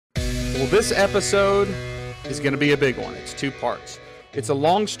Well, this episode is going to be a big one. It's two parts. It's a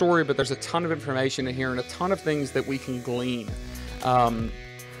long story, but there's a ton of information in here and a ton of things that we can glean.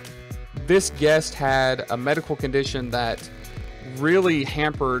 This guest had a medical condition that really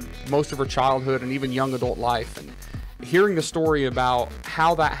hampered most of her childhood and even young adult life. And hearing the story about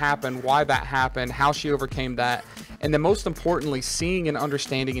how that happened, why that happened, how she overcame that, and then most importantly, seeing and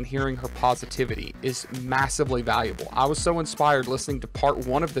understanding and hearing her positivity is massively valuable. I was so inspired listening to part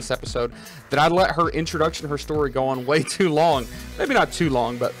one of this episode that I let her introduction, her story go on way too long. Maybe not too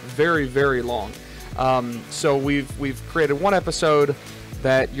long, but very, very long. So we've created one episode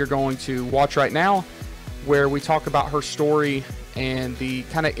that you're going to watch right now where we talk about her story and the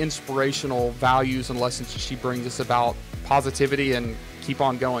kind of inspirational values and lessons she brings us about positivity and keep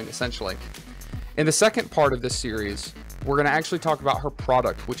on going, essentially. In the second part of this series, we're going to actually talk about her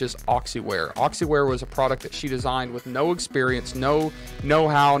product, which is OxyWear. OxyWear was a product that she designed with no experience, no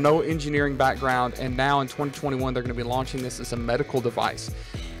know-how, no engineering background, and now in 2021, they're going to be launching this as a medical device.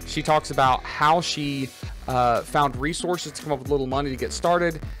 She talks about how she found resources to come up with a little money to get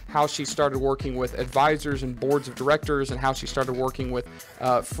started, how she started working with advisors and boards of directors, and how she started working with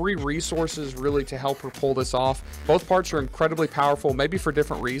free resources really to help her pull this off. Both parts are incredibly powerful, maybe for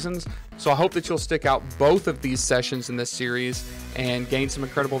different reasons. So I hope that you'll stick out both of these sessions in this series and gain some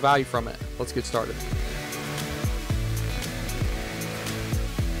incredible value from it. Let's get started.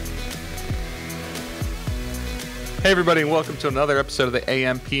 Hey everybody, and welcome to another episode of the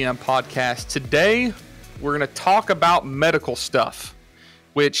AM PM podcast. Today, we're going to talk about medical stuff,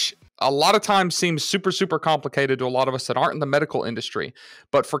 which a lot of times seems super, super complicated to a lot of us that aren't in the medical industry.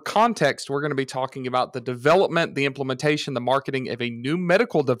 But for context, we're going to be talking about the development, the implementation, the marketing of a new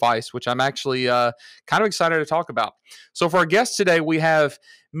medical device, which I'm actually kind of excited to talk about. So for our guest today, we have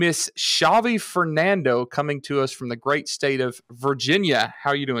Miss Shavi Fernando coming to us from the great state of Virginia.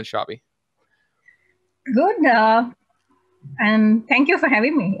 How are you doing, Shavi? Good, and thank you for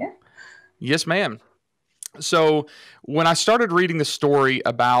having me here. Yes, ma'am. So when I started reading the story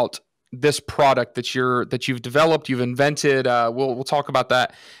about this product that you've developed, you've invented, we'll talk about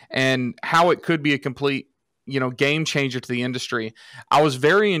that and how it could be a complete, game changer to the industry. I was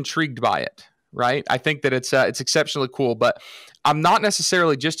very intrigued by it. Right? I think that it's exceptionally cool, but I'm not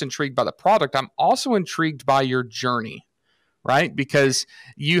necessarily just intrigued by the product. I'm also intrigued by your journey. Right? Because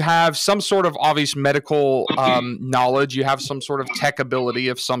you have some sort of obvious medical knowledge, you have some sort of tech ability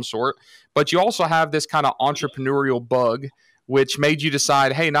of some sort, but you also have this kind of entrepreneurial bug, which made you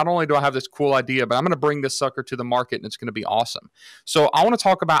decide, hey, not only do I have this cool idea, but I'm going to bring this sucker to the market and it's going to be awesome. So I want to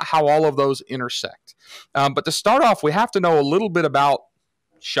talk about how all of those intersect. But to start off, we have to know a little bit about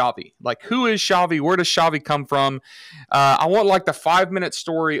Shavi. Like, who is Shavi? Where does Shavi come from? I want like the 5-minute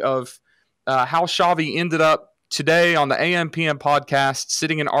story of how Shavi ended up today on the AM/PM podcast,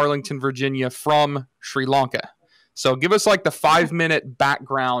 sitting in Arlington, Virginia from Sri Lanka. So give us like the 5-minute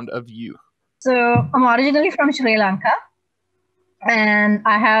background of you. So I'm originally from Sri Lanka and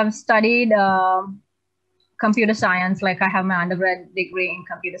I have studied computer science. Like I have my undergrad degree in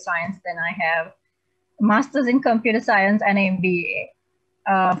computer science. Then I have a master's in computer science and an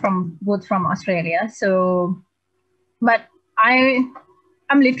MBA from Australia. So, but I'm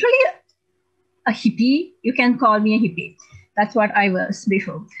literally a hippie. You can call me a hippie. That's what I was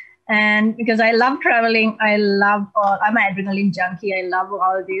before. And because I love traveling, I'm an adrenaline junkie. I love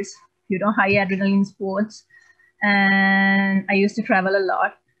all these, high adrenaline sports. And I used to travel a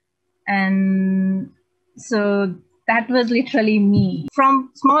lot. And so that was literally me. From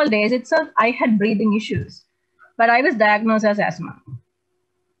small days itself, I had breathing issues, but I was diagnosed as asthma.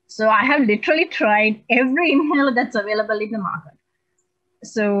 So I have literally tried every inhaler that's available in the market.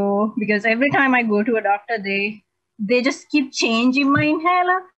 So, because every time I go to a doctor, they just keep changing my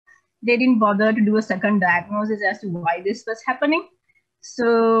inhaler. They didn't bother to do a second diagnosis as to why this was happening.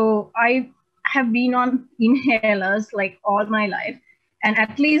 So I have been on inhalers like all my life. And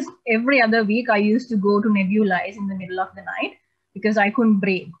at least every other week, I used to go to nebulize in the middle of the night because I couldn't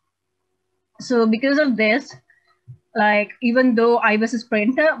breathe. So because of this, like, even though I was a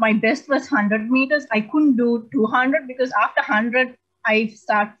sprinter, my best was 100 meters. I couldn't do 200 because after 100, I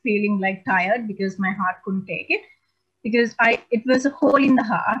start feeling like tired because my heart couldn't take it, because it was a hole in the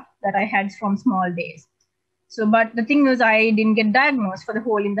heart that I had from small days. So, but the thing was, I didn't get diagnosed for the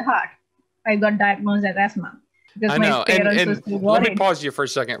hole in the heart. I got diagnosed as asthma. I know. And let me pause you for a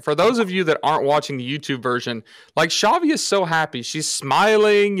second. For those of you that aren't watching the YouTube version, like, Shavi is so happy. She's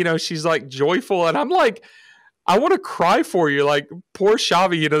smiling, she's like joyful. And I'm like, I want to cry for you. Like, poor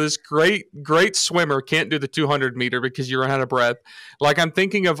Shavi, this great swimmer can't do the 200 meter because you run out of breath. Like, I'm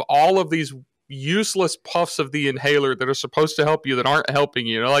thinking of all of these, useless puffs of the inhaler that are supposed to help you that aren't helping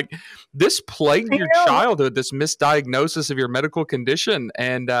you. Like, this plagued I your know. childhood, this misdiagnosis of your medical condition,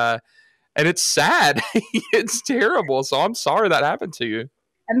 and it's sad. It's terrible. So I'm sorry that happened to you.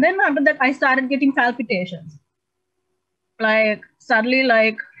 And then after that, I started getting palpitations. Like suddenly,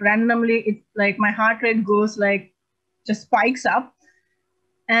 like randomly, it's like my heart rate goes like just spikes up.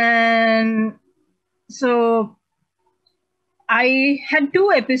 And so I had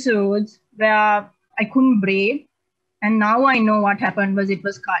 2 episodes where I couldn't breathe. And now I know what happened was it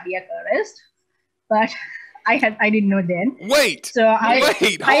was cardiac arrest. But I didn't know then. Wait, So hold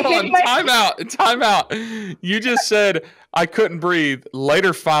on. Time out. You just said I couldn't breathe.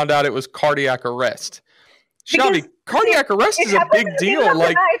 Later found out it was cardiac arrest. Shelby, cardiac arrest is a big deal.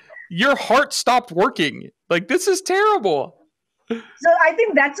 Like, your heart stopped working. Like, this is terrible. So I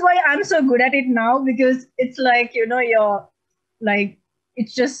think that's why I'm so good at it now, because it's like, you're like,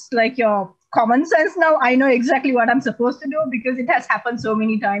 it's just like your common sense now. I know exactly what I'm supposed to do because it has happened so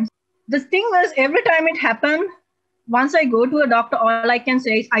many times. The thing was, every time it happened, once I go to a doctor, all I can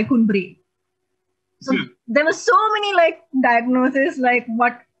say is I couldn't breathe. So there were so many like diagnoses, like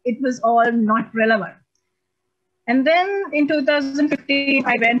what it was all not relevant. And then in 2015,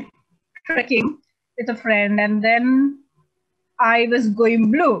 I went trekking with a friend, and then I was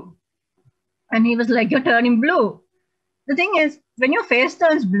going blue. And he was like, "You're turning blue." The thing is, when your face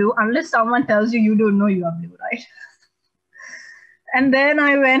turns blue, unless someone tells you, you don't know you are blue, right? And then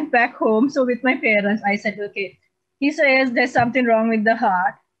I went back home. So with my parents, I said, okay, he says there's something wrong with the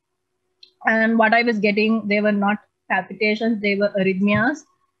heart. And what I was getting, they were not palpitations, they were arrhythmias.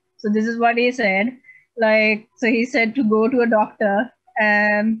 So this is what he said. Like, so he said to go to a doctor.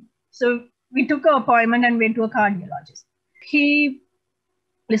 And so we took an appointment and went to a cardiologist. He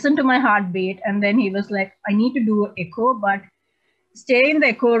listened to my heartbeat, and then he was like, I need to do an echo, but stay in the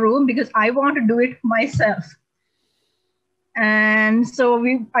echo room because I want to do it myself. And so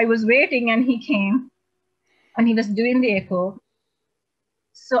I was waiting, and he came and he was doing the echo.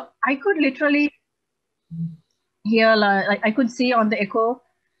 So I could literally hear, like I could see on the echo,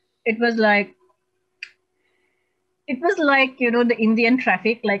 it was like, the Indian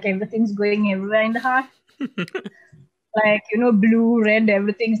traffic, like everything's going everywhere in the heart. Like, blue, red,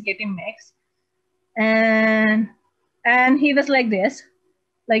 everything's getting mixed. And he was like this.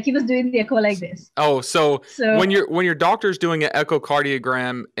 Like, he was doing the echo like this. Oh, so when your doctor's doing an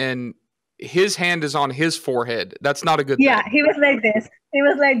echocardiogram and his hand is on his forehead, that's not a good thing. Yeah, he was like this. He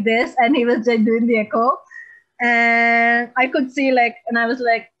was like this, and he was just doing the echo. And I could see, like, and I was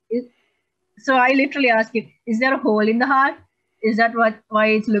like, so I literally asked him, is there a hole in the heart? Is that why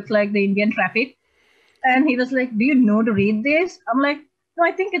it looks like the Indian traffic? And he was like, do you know to read this? I'm like, no,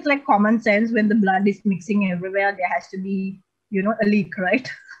 I think it's like common sense. When the blood is mixing everywhere, there has to be, a leak, right?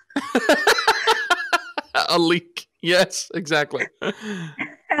 A leak. Yes, exactly.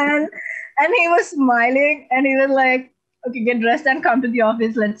 And he was smiling, and he was like, okay, get dressed and come to the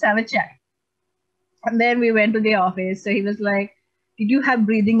office. Let's have a chat. And then we went to the office. So he was like, did you have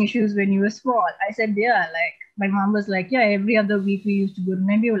breathing issues when you were small? I said, yeah. Like, my mom was like, yeah, every other week we used to go to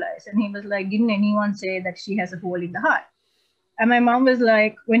nebulize. And he was like, didn't anyone say that she has a hole in the heart? And my mom was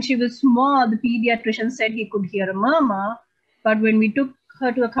like, when she was small, the pediatrician said he could hear a murmur. But when we took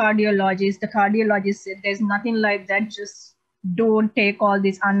her to a cardiologist, the cardiologist said, there's nothing like that. Just don't take all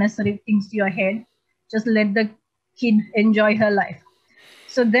these unnecessary things to your head. Just let the kid enjoy her life.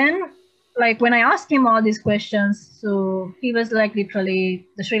 So then, like, when I asked him all these questions, so he was like, literally,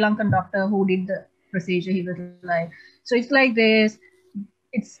 the Sri Lankan doctor who did the procedure, he was like, so it's like this,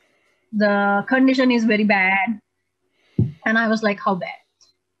 the condition is very bad. And I was like, how bad?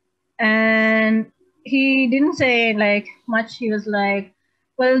 And he didn't say like much. He was like,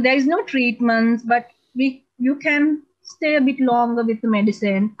 well, there is no treatments, but you can stay a bit longer with the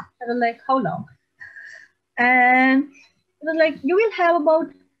medicine. I was like, how long? And it was like, you will have about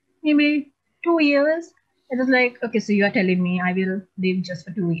maybe 2 years. It was like, okay, so you are telling me I will live just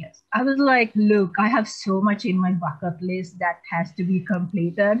for 2 years. I was like, look, I have so much in my bucket list that has to be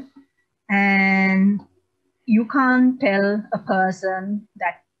completed. And you can't tell a person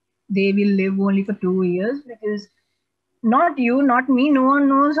that they will live only for 2 years, because not you, not me, no one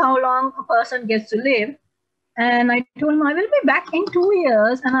knows how long a person gets to live. And I told him, I will be back in 2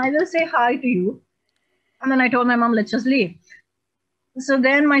 years and I will say hi to you. And then I told my mom, let's just leave. So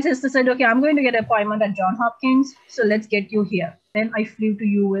then my sister said, okay, I'm going to get an appointment at Johns Hopkins. So let's get you here. Then I flew to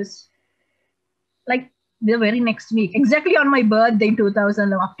US like the very next week, exactly on my birthday in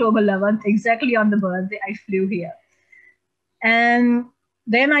 2011, October 11th, exactly on the birthday, I flew here. And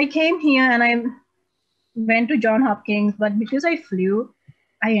then I came here and I went to Johns Hopkins, but because I flew,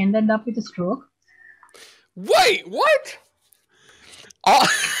 I ended up with a stroke. Wait, what? Oh,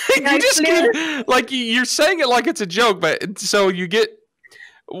 Yeah, you it's just literally, get like you're saying it like it's a joke, but so you get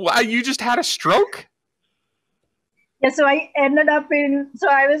you just had a stroke? yeah. So I ended up in. So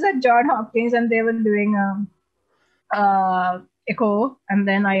I was at John Hopkins, and they were doing echo, and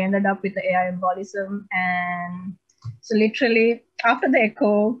then I ended up with the AI embolism, and so literally after the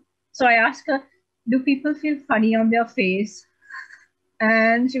echo, so I asked her, "Do people feel funny on their face?"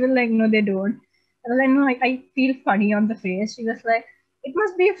 And she was like, "No, they don't." I was like, "No, I feel funny on the face." She was like, "It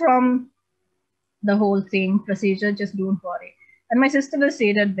must be from the whole thing procedure, just don't worry." And my sister was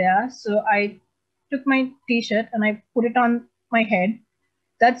seated there, so I took my t-shirt and I put it on my head.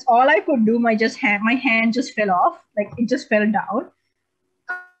 That's all I could do. My hand just fell off, like it just fell down.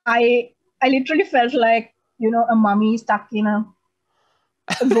 I literally felt like, a mummy stuck in a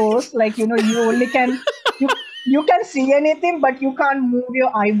ghost. Like, you only can you can see anything, but you can't move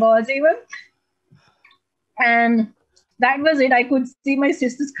your eyeballs even. And that was it. I could see my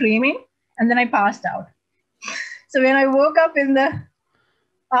sister screaming, and then I passed out. So when I woke up in the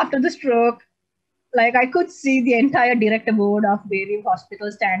after the stroke, like I could see the entire director board of various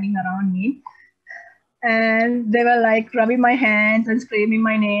hospitals standing around me, and they were like rubbing my hands and screaming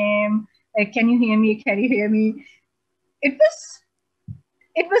my name, like, "Can you hear me? Can you hear me?" It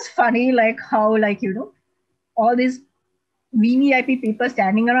was funny, like how, like, all these VVIP people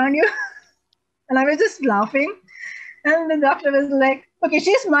standing around you, and I was just laughing. And the doctor was like, "Okay,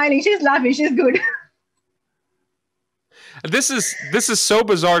 she's smiling, she's laughing, she's good." This is so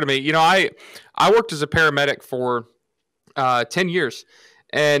bizarre to me. I worked as a paramedic for 10 years,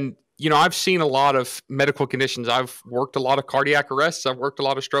 and I've seen a lot of medical conditions. I've worked a lot of cardiac arrests. I've worked a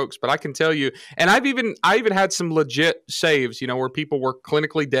lot of strokes, but I can tell you, and I even had some legit saves, where people were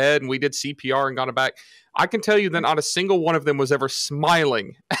clinically dead and we did CPR and got them back. I can tell you that not a single one of them was ever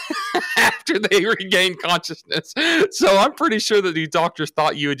smiling after they regained consciousness. So I'm pretty sure that these doctors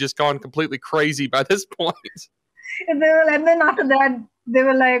thought you had just gone completely crazy by this point. And then after that, they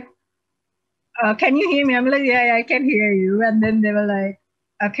were like, "Can you hear me?" I'm like, "Yeah, I can hear you." And then they were like,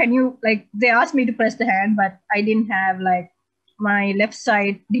 "Can you," like, they asked me to press the hand, but I didn't have, like, my left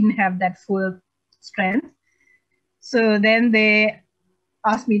side didn't have that full strength. So then they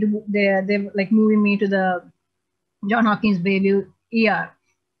asked me to, they like moving me to the John Hopkins baby ER.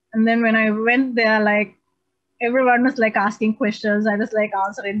 And then when I went there, like, everyone was like asking questions. I was like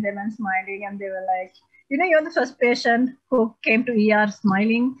answering them and smiling, and they were like, "You're the first patient who came to ER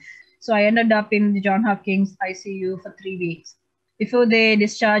smiling." So I ended up in the John Hopkins ICU for 3 weeks. Before they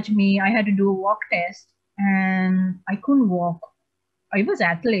discharged me, I had to do a walk test, and I couldn't walk. I was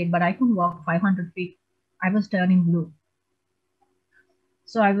athlete, but I couldn't walk 500 feet. I was turning blue.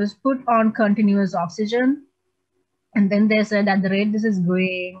 So I was put on continuous oxygen. And then they said, "At the rate this is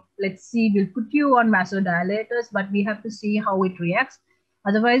going, let's see, we'll put you on vasodilators, but we have to see how it reacts.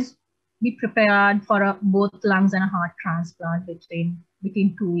 Otherwise, be prepared for both lungs and a heart transplant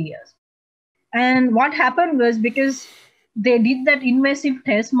within 2 years." And what happened was, because they did that invasive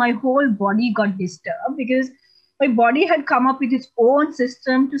test, my whole body got disturbed because my body had come up with its own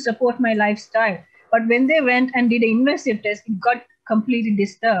system to support my lifestyle. But when they went and did an invasive test, it got completely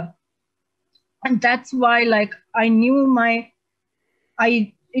disturbed. And that's why, like, I knew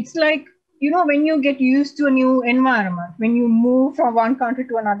it's like, when you get used to a new environment, when you move from one country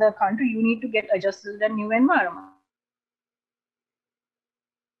to another country, you need to get adjusted to a new environment.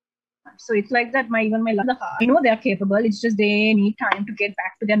 So it's like that. Even my lungs, I know they're capable. It's just they need time to get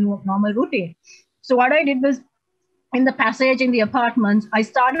back to their normal routine. So what I did was, in the passage in the apartments, I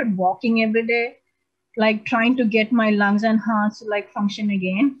started walking every day, like trying to get my lungs and hearts to like function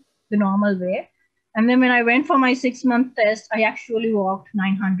again the normal way. And then when I went for my 6-month test, I actually walked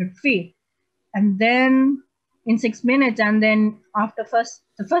 900 feet. And then in 6 minutes, and then after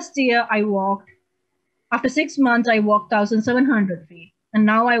the first year I walked, after 6 months, I walked 1,700 feet. And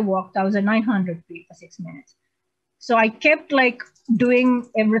now I walk 1,900 feet for 6 minutes. So I kept like doing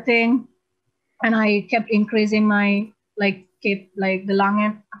everything, and I kept increasing my kept like the lung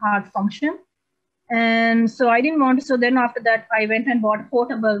and heart function. And so I didn't want to. So then after that, I went and bought a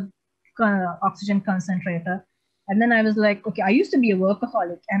portable oxygen concentrator. And then I was like, okay, I used to be a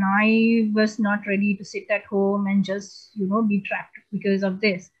workaholic, and I was not ready to sit at home and just, be trapped because of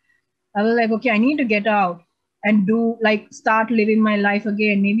this. I was like, okay, I need to get out and start living my life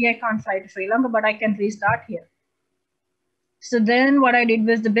again. Maybe I can't fly to Sri Lanka, but I can restart here. So then what I did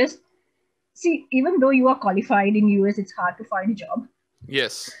was the best. See, even though you are qualified in US, it's hard to find a job.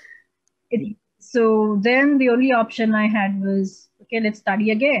 Yes. So then the only option I had was, okay, let's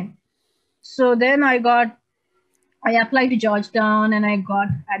study again. So then I got I applied to Georgetown and I got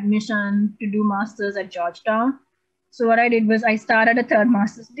admission to do masters at Georgetown. So what I did was I started a third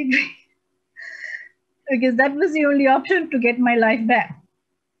master's degree because that was the only option to get my life back.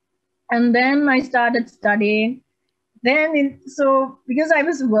 And then I started studying. So because I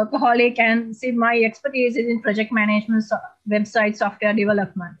was a workaholic and see my expertise is in project management, website software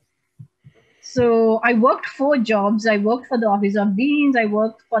development. So I worked 4 jobs. I worked for the Office of Deans, I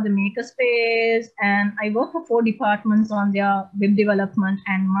worked for the Makerspace, and I worked for 4 departments on their web development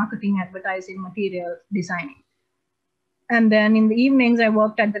and marketing, advertising, material designing. And then in the evenings, I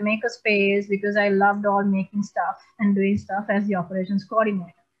worked at the Makerspace because I loved all making stuff and doing stuff as the operations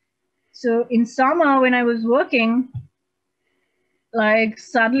coordinator. So in summer, when I was working,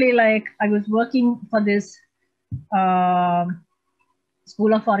 suddenly, I was working for this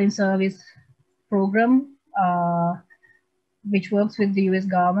School of Foreign Service program, which works with the US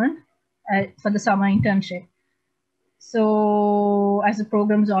government for the summer internship. So as a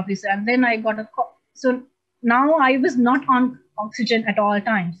programs officer, and then I got a call. So now I was not on oxygen at all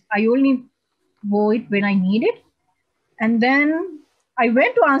times. I only wore it when I need it. And then I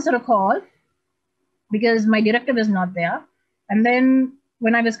went to answer a call because my director was not there. And then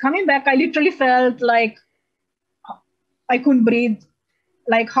when I was coming back, I literally felt like I couldn't breathe,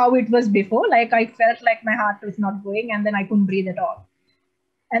 like how it was before. Like I felt like my heart was not going and then I couldn't breathe at all.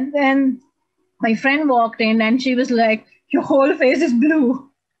 And then my friend walked in and she was like, your whole face is blue.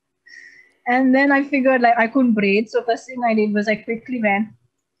 And then I figured like I couldn't breathe. So first thing I did was I quickly went.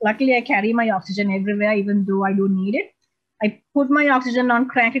 Luckily, I carry my oxygen everywhere, even though I don't need it. I put my oxygen on,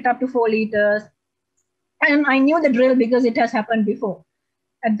 cranked it up to 4 liters. And I knew the drill because it has happened before.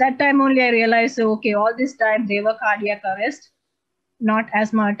 At that time only I realized, so okay, all this time they were cardiac arrest, not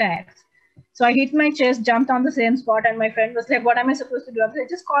asthma attacks. So I hit my chest, jumped on the same spot, and my friend was like, what am I supposed to do? I was like,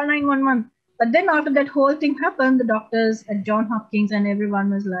 just call 911. But then after that whole thing happened, the doctors at Johns Hopkins and everyone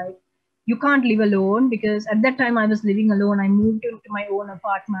was like, you can't live alone, because at that time I was living alone. I moved into my own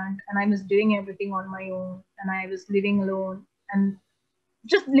apartment and I was doing everything on my own and I was living alone. And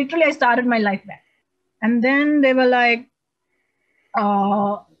just literally I started my life back. And then they were like,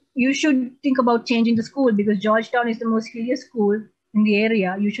 you should think about changing the school because Georgetown is the most hilliest school in the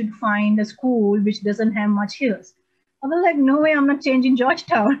area. You should find a school which doesn't have much hills. I was like, no way, I'm not changing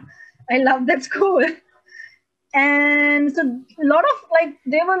Georgetown. I love that school. And so a lot of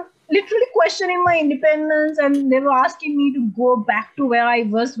they were literally questioning my independence and they were asking me to go back to where I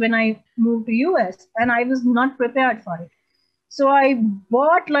was when I moved to US, and I was not prepared for it. So I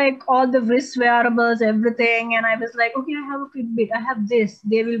bought all the wrist wearables, everything. And I was like, okay, I have a Fitbit, I have this,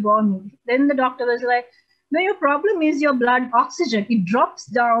 they will warn me. Then the doctor was like, no, your problem is your blood oxygen. It drops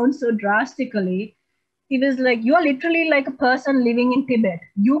down so drastically. He was like, you are literally like a person living in Tibet.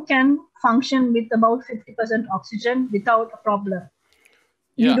 You can function with about 50% oxygen without a problem.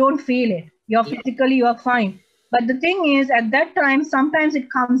 Yeah. You don't feel it. You're physically, you're fine. But the thing is, at that time, sometimes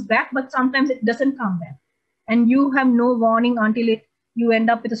it comes back, but sometimes it doesn't come back. And you have no warning until you end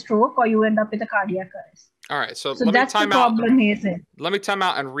up with a stroke or you end up with a cardiac arrest. All right. So let me time out. Let me time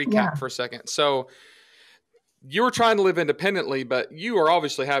out and recap for a second. So you were trying to live independently, but you are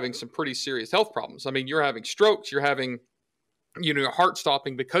obviously having some pretty serious health problems. I mean, you're having strokes, you're having, your heart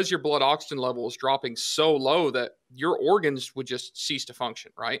stopping because your blood oxygen level is dropping so low that your organs would just cease to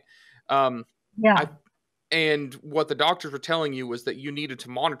function, right? And what the doctors were telling you was that you needed to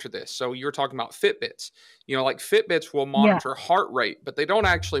monitor this. So you were talking about Fitbits. Fitbits will monitor heart rate, but they don't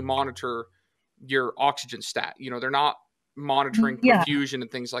actually monitor your oxygen stat. They're not monitoring perfusion and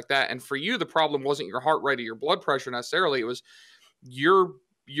things like that. And for you, the problem wasn't your heart rate or your blood pressure necessarily. It was your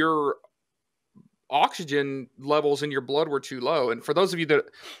oxygen levels in your blood were too low. And for those of you that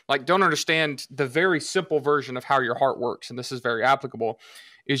don't understand the very simple version of how your heart works, and this is very applicable,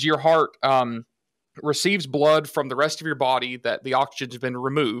 is your heart receives blood from the rest of your body that the oxygen's been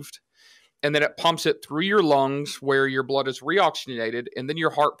removed, and then it pumps it through your lungs where your blood is reoxygenated, and then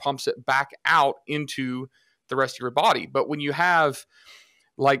your heart pumps it back out into the rest of your body. But when you have,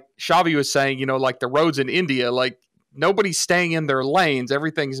 like Shavi was saying, the roads in India, nobody's staying in their lanes,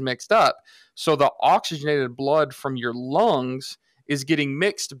 everything's mixed up. So the oxygenated blood from your lungs is getting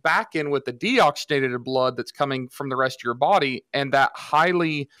mixed back in with the deoxygenated blood that's coming from the rest of your body, and that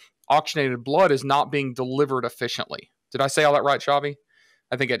highly oxygenated blood is not being delivered efficiently. Did I say all that right, Shavi?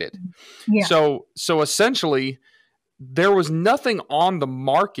 I think I did. Yeah. So essentially, there was nothing on the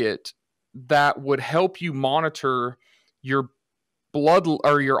market that would help you monitor your blood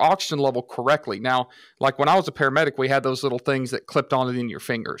or your oxygen level correctly. Now, when I was a paramedic, we had those little things that clipped on in your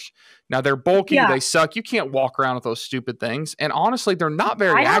fingers. Now they're bulky, they suck. You can't walk around with those stupid things. And honestly, they're not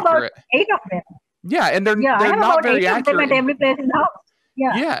very accurate. I have about 8 of them. Yeah, and Yeah, I they're have not about very 8 of them at accurate. every place in the house.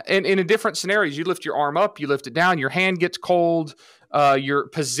 Yeah. Yeah, and in different scenarios, you lift your arm up, you lift it down, your hand gets cold. You're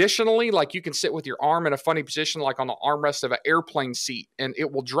positionally, like you can sit with your arm in a funny position, like on the armrest of an airplane seat, and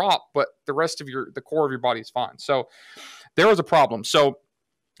it will drop, but the rest of the core of your body is fine. So there was a problem. So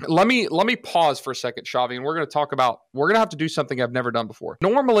let me pause for a second, Shavi, and we're going to have to do something I've never done before.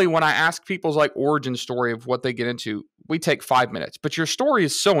 Normally, when I ask people's like origin story of what they get into, we take 5 minutes, but your story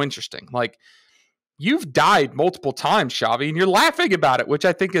is so interesting. Like, you've died multiple times, Shavi, and you're laughing about it, which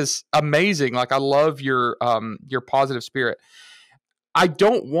I think is amazing. Like, I love your positive spirit. I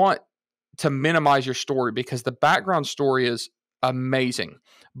don't want to minimize your story because the background story is amazing,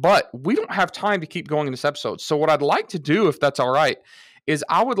 but we don't have time to keep going in this episode. So what I'd like to do, if that's all right, is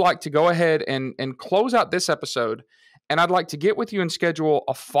I would like to go ahead and close out this episode, and I'd like to get with you and schedule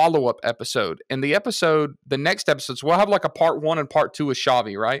a follow-up episode. And the next episodes, we'll have like a part 1 and part 2 with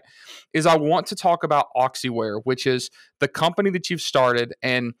Shavi, right? Is I want to talk about Oxyware, which is the company that you've started,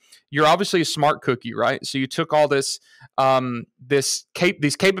 and you're obviously a smart cookie, right? So you took all this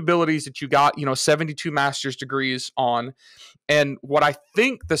these capabilities that you got, 72 master's degrees on. And what I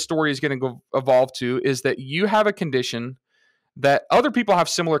think the story is going to evolve to is that you have a condition that other people have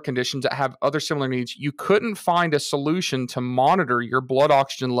similar conditions that have other similar needs. You couldn't find a solution to monitor your blood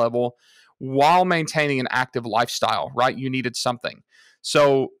oxygen level while maintaining an active lifestyle, right? You needed something.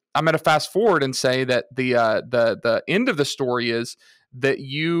 So I'm going to fast forward and say that the end of the story is that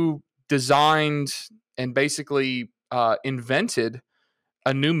you designed and basically invented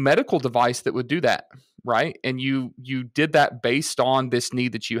a new medical device that would do that, right? And you did that based on this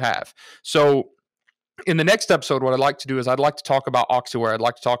need that you have. So in the next episode, what I'd like to do is I'd like to talk about Oxyware. I'd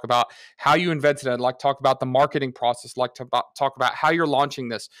like to talk about how you invented it. I'd like to talk about the marketing process. I'd like to talk about how you're launching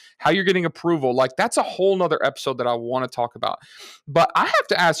this, how you're getting approval. Like, that's a whole nother episode that I want to talk about. But I have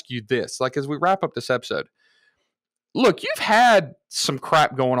to ask you this, like, as we wrap up this episode, look, you've had some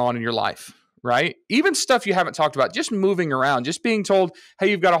crap going on in your life, right? Even stuff you haven't talked about, just moving around, just being told, hey,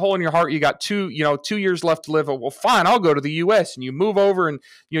 you've got a hole in your heart. You got 2 years left to live. Well, fine, I'll go to the US, and you move over and,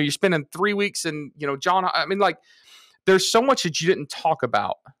 you're spending 3 weeks and, John, I mean, like, there's so much that you didn't talk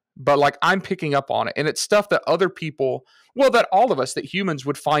about, but like, I'm picking up on it. And it's stuff that other people, well, that all of us, that humans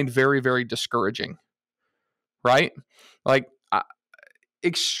would find very, very discouraging, right? Like,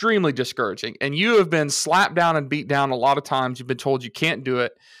 extremely discouraging. And you have been slapped down and beat down a lot of times. You've been told you can't do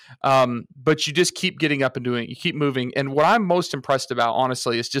it, but you just keep getting up and doing it. You keep moving. And what I'm most impressed about,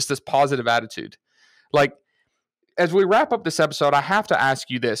 honestly, is just this positive attitude. Like, as we wrap up this episode, I have to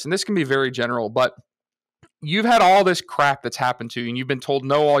ask you this, and this can be very general, but you've had all this crap that's happened to you, and you've been told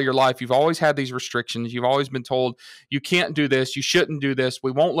no all your life. You've always had these restrictions. You've always been told you can't do this. You shouldn't do this.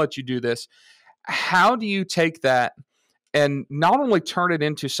 We won't let you do this. How do you take that and not only turn it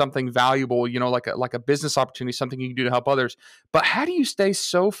into something valuable, like a business opportunity, something you can do to help others, but how do you stay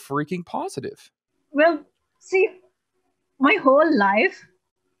so freaking positive? Well, see, my whole life,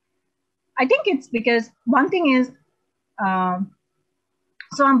 I think it's because one thing is,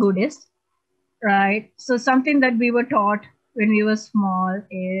 so I'm Buddhist, right? So something that we were taught when we were small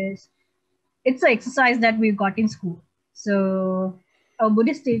is, it's an exercise that we got in school. So a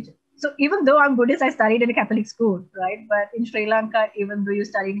Buddhist teacher, so even though I'm Buddhist, I studied in a Catholic school, right? But in Sri Lanka, even though you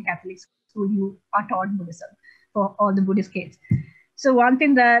study in Catholic school, you are taught Buddhism for all the Buddhist kids. So one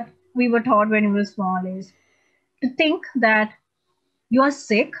thing that we were taught when we were small is to think that you are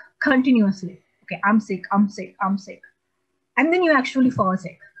sick continuously. Okay, I'm sick, I'm sick, I'm sick. And then you actually fall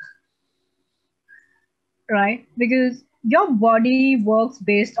sick, right? Because your body works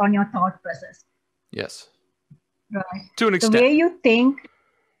based on your thought process. Yes. Right. To an extent. The way you think.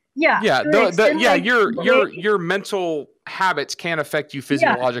 Yeah. Your mental habits can affect you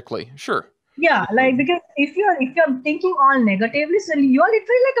physiologically. Yeah. Sure. Yeah, like, because if you're thinking all negatively, so you're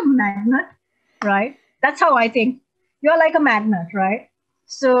literally like a magnet, right? That's how I think. You're like a magnet, right?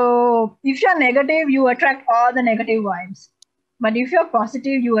 So if you're negative, you attract all the negative vibes. But if you're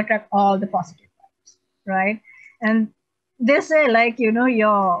positive, you attract all the positive vibes, right? And they say, like,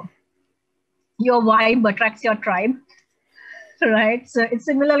 your vibe attracts your tribe. Right? So it's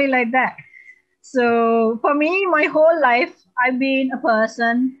similarly like that. So for me, my whole life, I've been a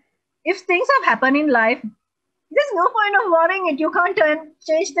person, if things have happened in life, there's no point of worrying it. You can't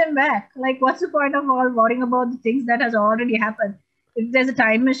change them back. Like, what's the point of all worrying about the things that has already happened? If there's a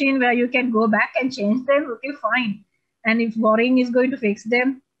time machine where you can go back and change them, okay, fine. And if worrying is going to fix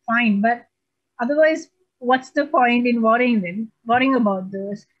them, fine. But otherwise, what's the point in worrying about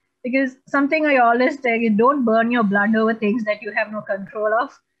this? Because something I always tell you, don't burn your blood over things that you have no control of.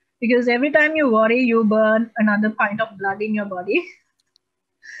 Because every time you worry, you burn another pint of blood in your body.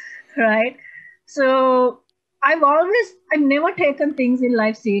 Right? So I've never taken things in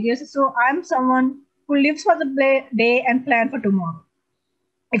life serious. So I'm someone who lives for the day and plan for tomorrow.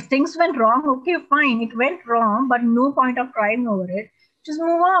 If things went wrong, okay, fine, it went wrong, but no point of crying over it. Just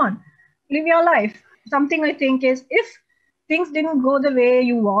move on, live your life. Something I think is, if things didn't go the way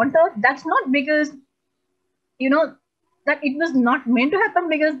you wanted, that's not because, you know, that it was not meant to happen,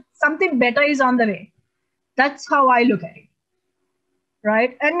 because something better is on the way. That's how I look at it.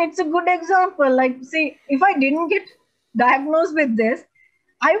 Right. And it's a good example. Like, see, if I didn't get diagnosed with this,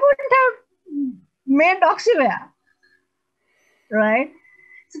 I wouldn't have made Oxyware. Right.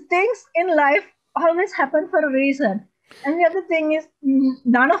 So things in life always happen for a reason. And the other thing is,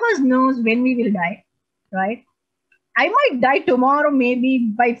 none of us knows when we will die. Right. I might die tomorrow,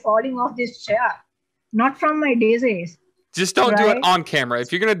 maybe by falling off this chair, not from my disease. Just don't do it on camera.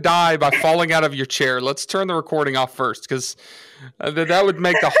 If you're going to die by falling out of your chair, let's turn the recording off first, because that would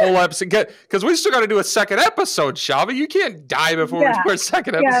make the whole episode. Because we still got to do a second episode, Shavi. You can't die before we do a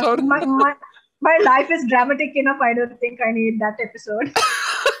second episode. My life is dramatic enough. I don't think I need that episode.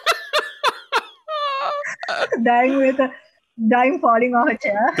 dying falling off a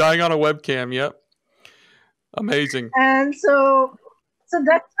chair. Dying on a webcam, yep. Amazing. And so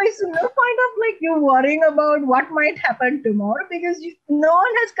that's why, so no point of like you worrying about what might happen tomorrow, because no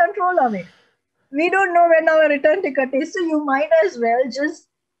one has control of it. We don't know when our return ticket is, so you might as well just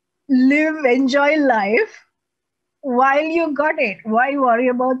live, enjoy life while you got it. Why worry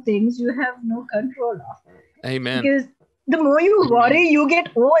about things you have no control of? Amen. Because the more you worry, you get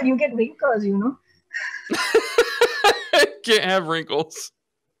old, you get wrinkles, you know. Can't have wrinkles.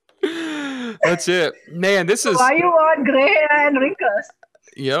 That's it, man. This is why you want gray hair and wrinkles.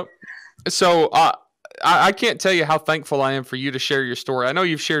 Yep. So I can't tell you how thankful I am for you to share your story. I know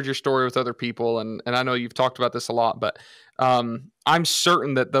you've shared your story with other people, and I know you've talked about this a lot, but I'm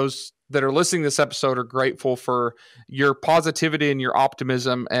certain that those that are listening to this episode are grateful for your positivity and your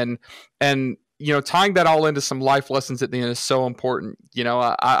optimism, and you know, tying that all into some life lessons at the end is so important. You know,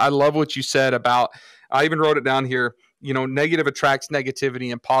 I love what you said about, I even wrote it down here, you know, negative attracts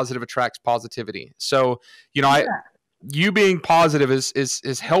negativity and positive attracts positivity. So, you know, you being positive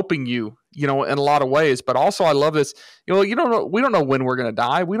is helping you, you know, in a lot of ways. But also, I love this. You know, we don't know when we're going to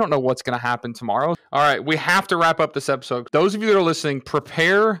die. We don't know what's going to happen tomorrow. All right, we have to wrap up this episode. Those of you that are listening,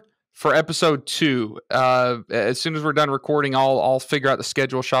 prepare for episode 2. As soon as we're done recording, I'll figure out the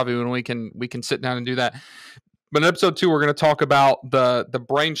schedule, Shavi, and we can sit down and do that. But in episode 2, we're going to talk about the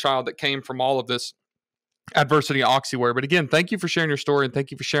brainchild that came from all of this adversity Oxyware. But again, thank you for sharing your story, and thank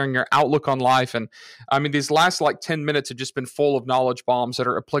you for sharing your outlook on life. And I mean, these last like 10 minutes have just been full of knowledge bombs that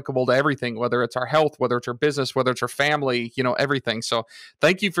are applicable to everything, whether it's our health, whether it's our business, whether it's our family, you know, everything. So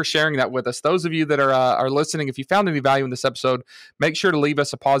thank you for sharing that with us. Those of you that are listening, if you found any value in this episode, make sure to leave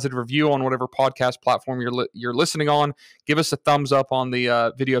us a positive review on whatever podcast platform you're listening on. Give us a thumbs up on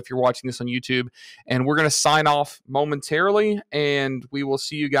the video if you're watching this on YouTube. And we're going to sign off momentarily, and we will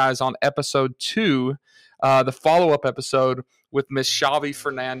see you guys on episode 2, the follow-up episode with Miss Shavi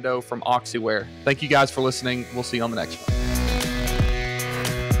Fernando from Oxyware. Thank you guys for listening. We'll see you on the next one.